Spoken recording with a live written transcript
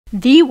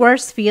The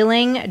worst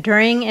feeling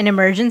during an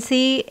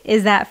emergency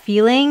is that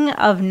feeling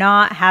of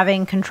not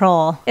having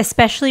control,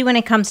 especially when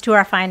it comes to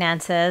our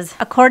finances.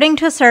 According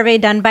to a survey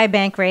done by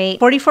Bankrate,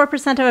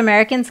 44% of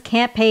Americans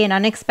can't pay an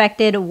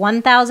unexpected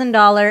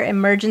 $1,000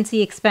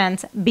 emergency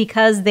expense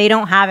because they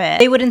don't have it.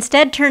 They would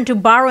instead turn to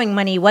borrowing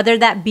money, whether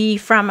that be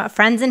from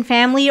friends and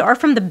family or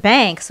from the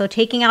bank, so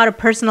taking out a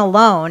personal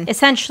loan,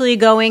 essentially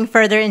going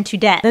further into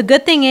debt. The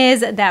good thing is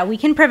that we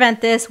can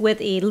prevent this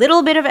with a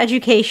little bit of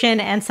education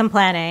and some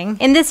planning.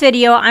 In this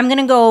video, I'm going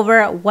to go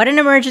over what an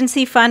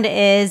emergency fund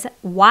is,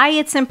 why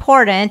it's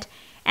important,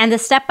 and the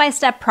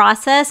step-by-step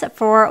process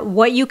for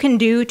what you can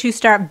do to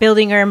start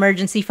building your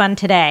emergency fund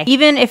today,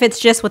 even if it's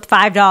just with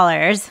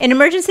 $5. An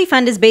emergency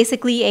fund is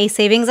basically a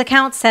savings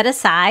account set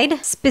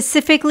aside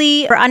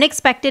specifically for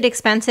unexpected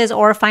expenses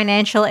or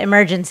financial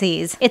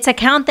emergencies. It's an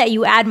account that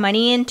you add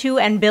money into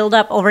and build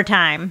up over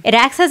time. It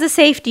acts as a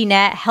safety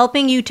net,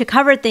 helping you to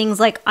cover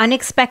things like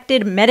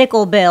unexpected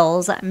medical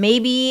bills.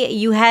 Maybe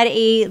you had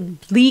a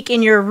leak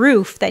in your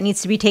roof that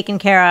needs to be taken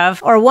care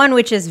of, or one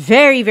which is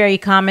very, very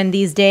common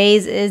these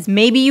days is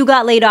maybe you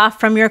got laid off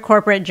from your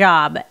corporate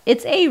job.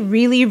 It's a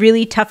really,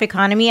 really tough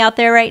economy out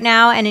there right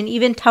now and an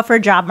even tougher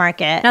job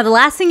market. Now, the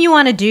last thing you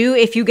want to do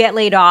if you get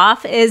laid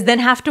off is then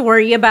have to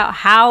worry about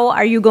how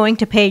are you going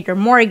to pay your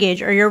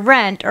mortgage or your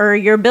rent or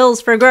your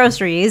bills for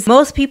groceries.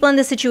 Most people in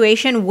this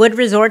situation would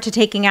resort to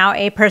taking out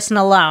a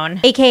personal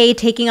loan, aka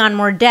taking on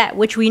more debt,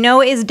 which we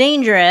know is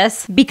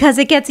dangerous because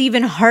it gets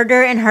even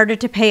harder and harder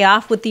to pay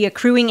off with the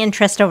accruing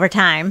interest over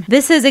time.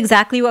 This is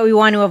exactly what we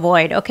want to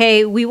avoid,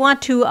 okay? We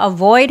want to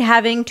avoid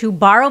having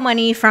to borrow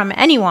money from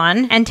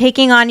anyone and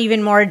taking on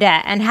even more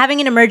debt, and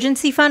having an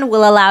emergency fund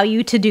will allow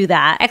you to do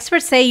that.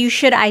 Experts say you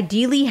should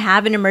ideally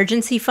have an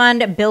emergency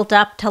fund built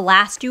up to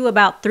last you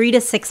about 3 to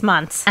 6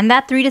 months, and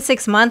that 3 to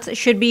 6 months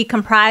should be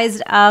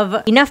comprised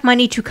of enough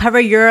money to cover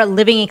your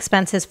living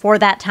expenses for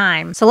that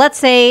time. So let's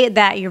say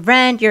that your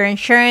rent, your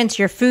insurance,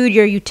 your food,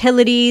 your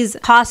utilities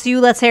cost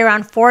you, let's say,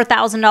 around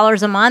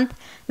 $4,000 a month.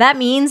 That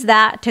means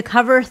that to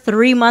cover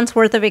 3 months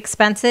worth of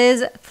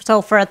expenses,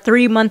 so for a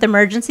 3-month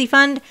emergency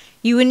fund,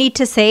 you would need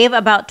to save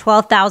about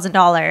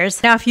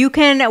 $12,000. Now, if you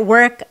can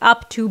work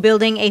up to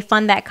building a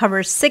fund that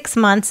covers 6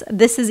 months,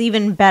 this is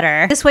even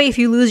better. This way, if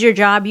you lose your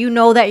job, you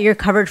know that you're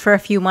covered for a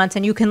few months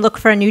and you can look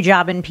for a new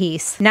job in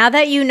peace. Now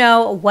that you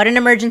know what an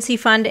emergency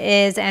fund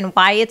is and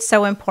why it's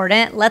so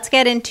important, let's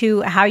get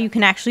into how you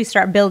can actually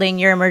start building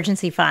your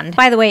emergency fund.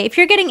 By the way, if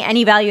you're getting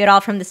any value at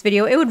all from this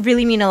video, it would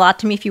really mean a lot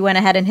to me if you went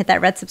ahead and hit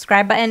that red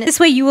subscribe button. This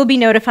way, you will be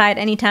notified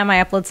anytime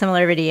I upload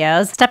similar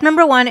videos. Step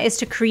number 1 is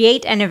to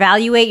create and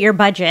evaluate your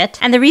budget.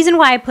 And the reason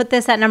why I put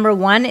this at number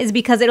 1 is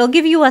because it'll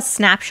give you a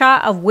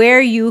snapshot of where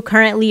you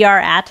currently are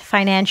at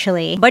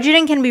financially.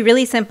 Budgeting can be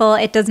really simple.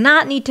 It does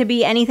not need to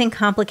be anything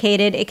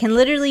complicated. It can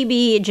literally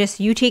be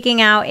just you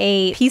taking out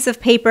a piece of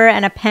paper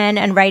and a pen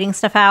and writing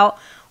stuff out,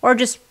 or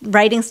just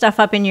writing stuff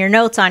up in your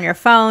notes on your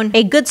phone.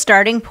 A good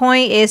starting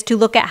point is to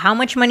look at how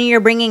much money you're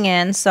bringing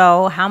in.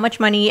 So how much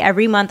money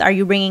every month are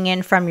you bringing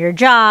in from your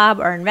job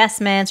or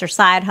investments or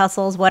side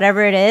hustles,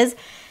 whatever it is.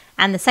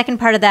 And the second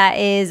part of that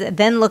is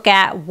then look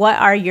at what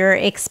are your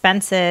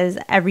expenses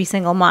every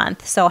single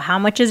month. So how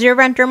much is your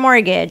rent or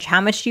mortgage?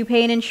 How much do you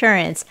pay in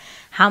insurance?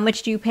 How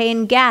much do you pay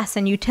in gas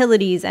and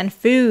utilities and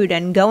food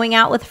and going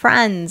out with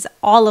friends?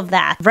 All of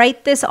that.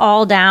 Write this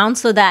all down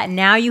so that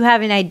now you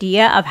have an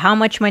idea of how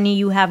much money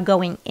you have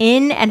going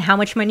in and how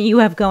much money you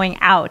have going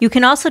out. You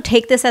can also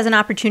take this as an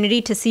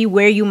opportunity to see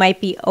where you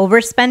might be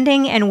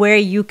overspending and where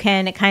you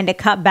can kind of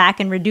cut back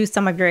and reduce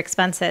some of your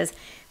expenses.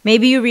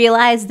 Maybe you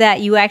realize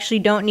that you actually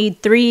don't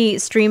need 3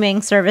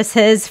 streaming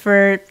services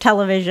for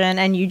television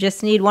and you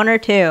just need 1 or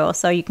 2.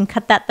 So you can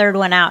cut that third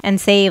one out and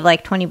save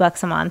like 20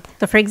 bucks a month.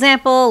 So for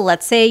example,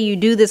 let's say you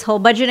do this whole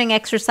budgeting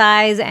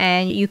exercise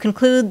and you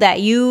conclude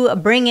that you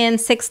bring in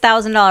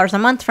 $6,000 a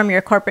month from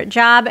your corporate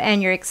job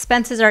and your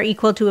expenses are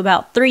equal to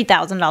about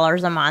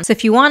 $3,000 a month. So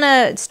if you want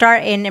to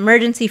start an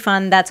emergency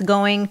fund that's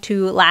going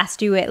to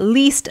last you at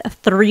least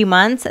 3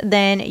 months,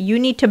 then you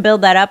need to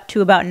build that up to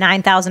about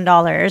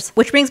 $9,000,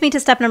 which brings me to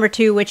step number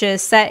 2, which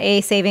is set a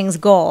savings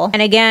goal.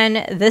 And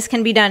again, this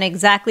can be done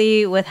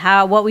exactly with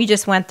what we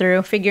just went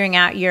through, figuring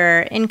out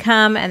your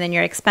income and then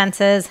your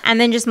expenses,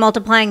 and then just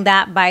multiplying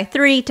that by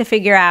 3 to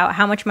figure out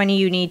how much money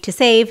you need to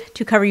save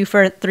to cover you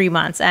for 3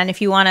 months. And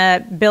if you want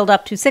to build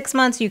up to 6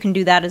 months, you can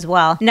do that as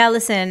well. Now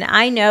listen,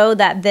 I know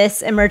that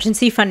this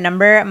emergency fund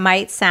number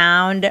might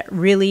sound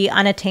really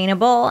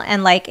unattainable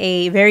and like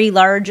a very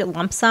large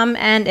lump sum,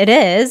 and it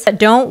is. But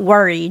don't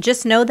worry,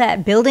 just know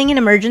that building an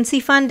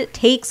emergency fund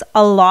takes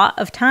a lot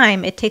of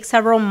time. It takes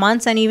several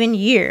months and even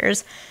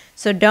years.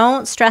 So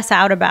don't stress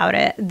out about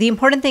it. The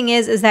important thing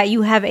is that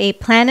you have a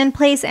plan in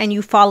place and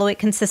you follow it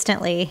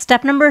consistently.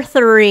 Step number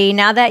 3,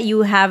 now that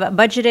you have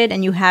budgeted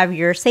and you have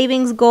your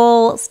savings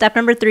goal, step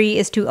number 3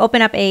 is to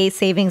open up a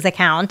savings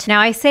account.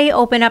 Now I say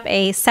open up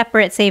a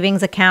separate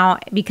savings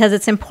account because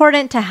it's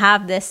important to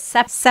have this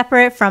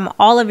separate from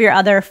all of your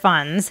other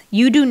funds.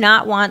 You do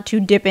not want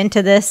to dip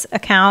into this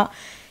account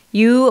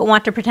you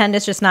want to pretend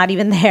it's just not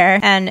even there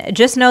and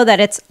just know that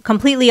it's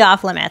completely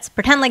off limits.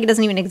 Pretend like it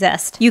doesn't even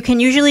exist. You can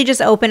usually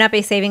just open up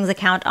a savings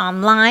account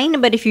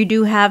online, but if you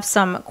do have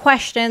some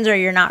questions or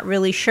you're not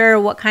really sure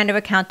what kind of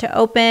account to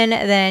open,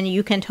 then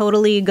you can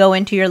totally go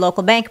into your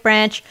local bank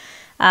branch.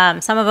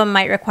 Some of them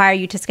might require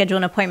you to schedule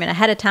an appointment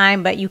ahead of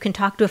time, but you can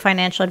talk to a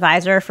financial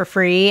advisor for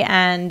free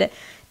and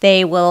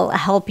they will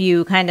help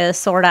you kind of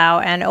sort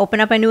out and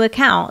open up a new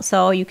account.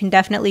 So you can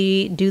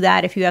definitely do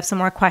that if you have some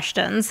more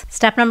questions.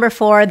 Step number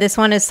 4, this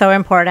one is so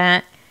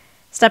important.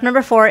 Step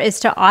number 4 is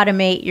to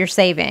automate your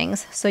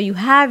savings. So you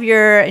have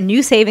your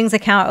new savings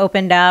account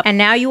opened up and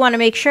now you want to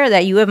make sure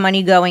that you have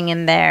money going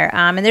in there.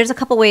 And there's a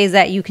couple ways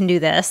that you can do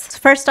this.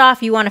 First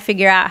off, you want to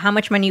figure out how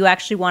much money you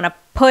actually want to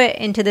put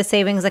into the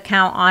savings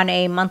account on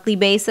a monthly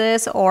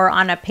basis or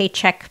on a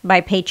paycheck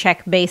by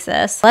paycheck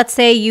basis. Let's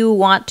say you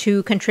want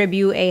to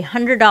contribute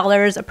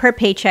 $100 per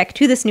paycheck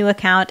to this new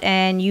account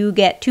and you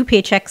get 2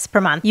 paychecks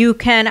per month. You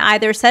can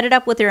either set it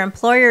up with your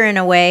employer in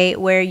a way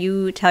where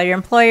you tell your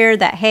employer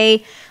that,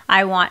 hey,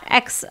 I want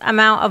X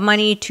amount of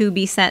money to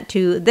be sent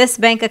to this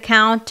bank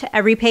account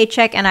every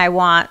paycheck, and I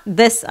want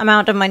this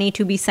amount of money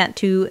to be sent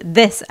to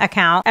this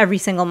account every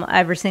single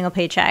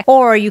paycheck.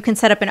 Or you can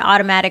set up an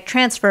automatic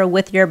transfer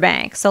with your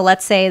bank. So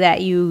let's say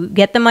that you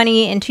get the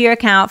money into your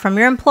account from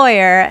your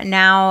employer.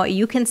 Now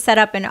you can set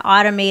up an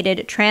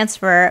automated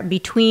transfer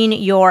between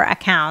your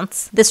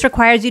accounts. This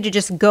requires you to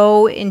just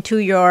go into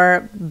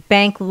your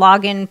bank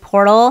login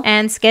portal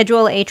and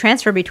schedule a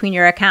transfer between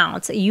your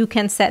accounts. You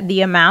can set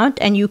the amount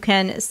and you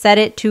can set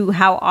it to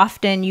how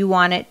often you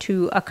want it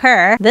to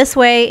occur. This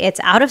way, it's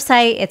out of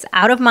sight, it's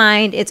out of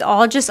mind, it's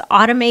all just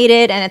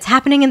automated and it's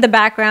happening in the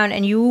background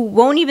and you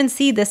won't even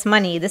see this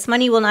money. This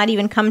money will not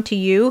even come to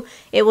you.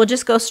 It will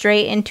just go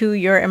straight into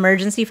your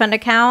emergency fund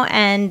account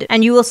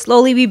and you will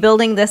slowly be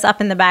building this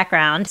up in the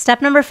background.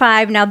 Step number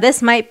 5, now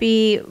this might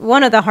be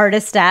one of the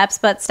hardest steps,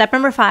 but step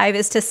number 5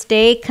 is to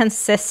stay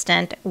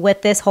consistent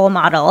with this whole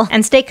model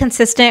and stay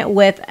consistent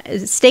with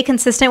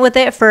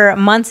it for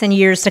months and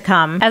years to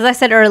come. As I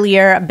said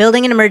earlier,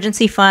 building an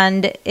emergency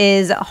fund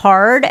is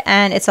hard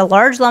and it's a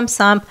large lump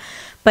sum,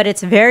 but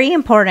it's very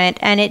important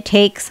and it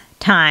takes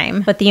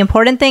time. But the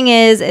important thing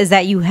is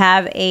that you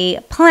have a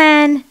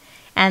plan,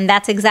 and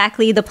that's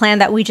exactly the plan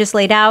that we just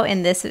laid out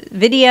in this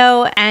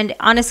video. And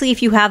honestly,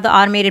 if you have the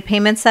automated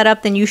payment set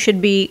up, then you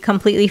should be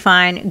completely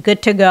fine,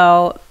 good to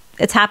go.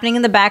 It's happening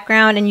in the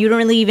background and you don't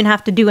really even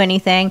have to do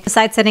anything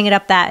besides setting it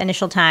up that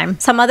initial time.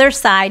 Some other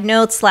side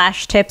notes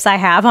 / tips I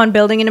have on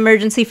building an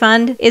emergency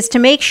fund is to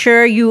make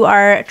sure you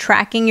are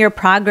tracking your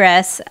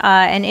progress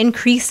and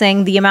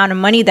increasing the amount of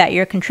money that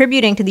you're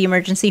contributing to the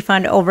emergency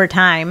fund over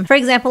time. For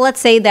example, let's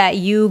say that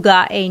you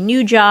got a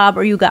new job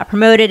or you got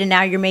promoted and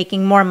now you're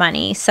making more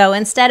money. So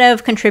instead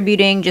of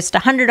contributing just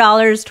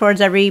 $100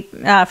 towards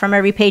from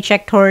every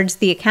paycheck towards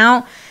the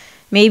account,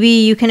 maybe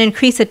you can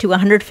increase it to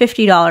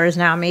 $150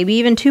 now, maybe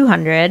even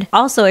 $200.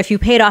 Also, if you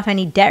paid off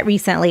any debt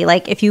recently,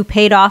 like if you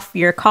paid off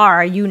your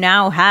car, you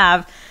now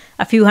have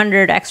a few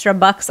hundred extra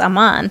bucks a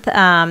month.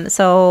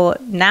 So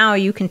now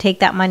you can take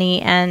that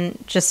money and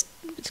just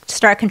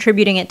start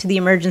contributing it to the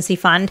emergency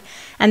fund.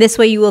 And this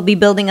way you will be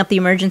building up the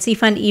emergency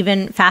fund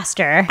even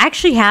faster. I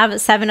actually have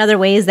 7 other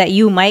ways that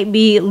you might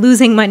be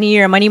losing money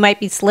or money might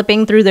be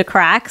slipping through the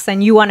cracks.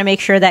 And you want to make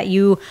sure that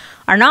you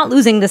are not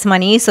losing this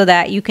money so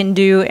that you can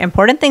do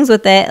important things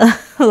with it,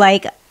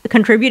 like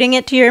contributing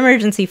it to your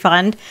emergency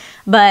fund.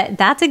 But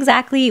that's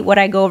exactly what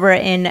I go over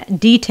in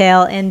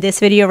detail in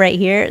this video right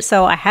here.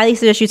 So I highly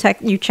suggest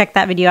you check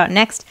that video out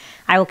next.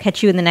 I will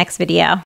catch you in the next video.